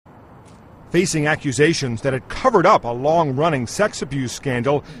Facing accusations that had covered up a long-running sex abuse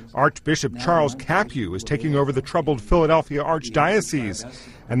scandal, Archbishop Charles Capu is taking over the troubled Philadelphia Archdiocese,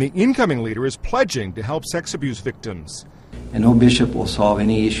 and the incoming leader is pledging to help sex abuse victims. And no bishop will solve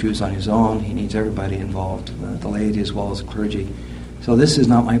any issues on his own. He needs everybody involved, the laity as well as the clergy. So this is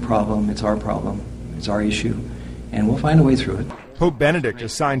not my problem, it's our problem, it's our issue, and we'll find a way through it. Pope Benedict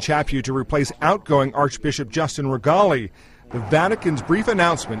assigned Capu to replace outgoing Archbishop Justin Rigali. The Vatican's brief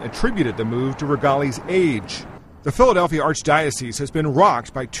announcement attributed the move to Rigali's age. The Philadelphia Archdiocese has been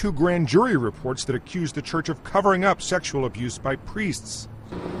rocked by 2 grand jury reports that accuse the church of covering up sexual abuse by priests.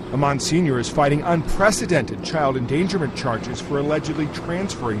 A Monsignor is fighting unprecedented child endangerment charges for allegedly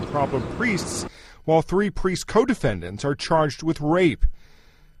transferring problem priests, while 3 priest co-defendants are charged with rape.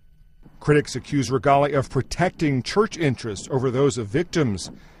 Critics accuse Rigali of protecting church interests over those of victims.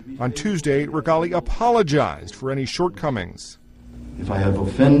 On Tuesday, Rigali apologized for any shortcomings. If I have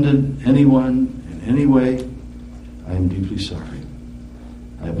offended anyone in any way, I am deeply sorry.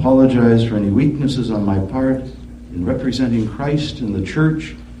 I apologize for any weaknesses on my part in representing Christ and the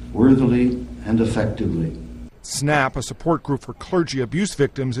Church worthily and effectively. SNAP, a support group for clergy abuse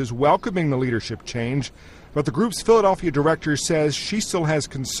victims, is welcoming the leadership change, but the group's Philadelphia director says she still has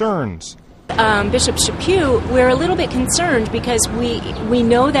concerns. Bishop Chaput, we're a little bit concerned because we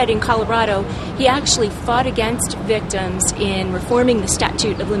know that in Colorado he actually fought against victims in reforming the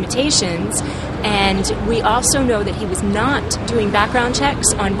statute of limitations, and we also know that he was not doing background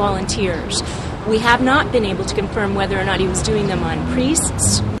checks on volunteers. We have not been able to confirm whether or not he was doing them on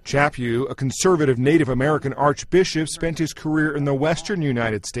priests. Chaput, a conservative Native American archbishop, spent his career in the western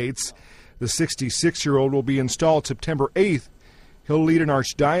United States. The 66-year-old will be installed September 8th. He'll lead an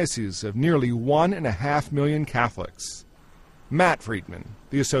archdiocese of nearly 1.5 million Catholics. Matt Friedman,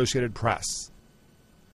 The Associated Press.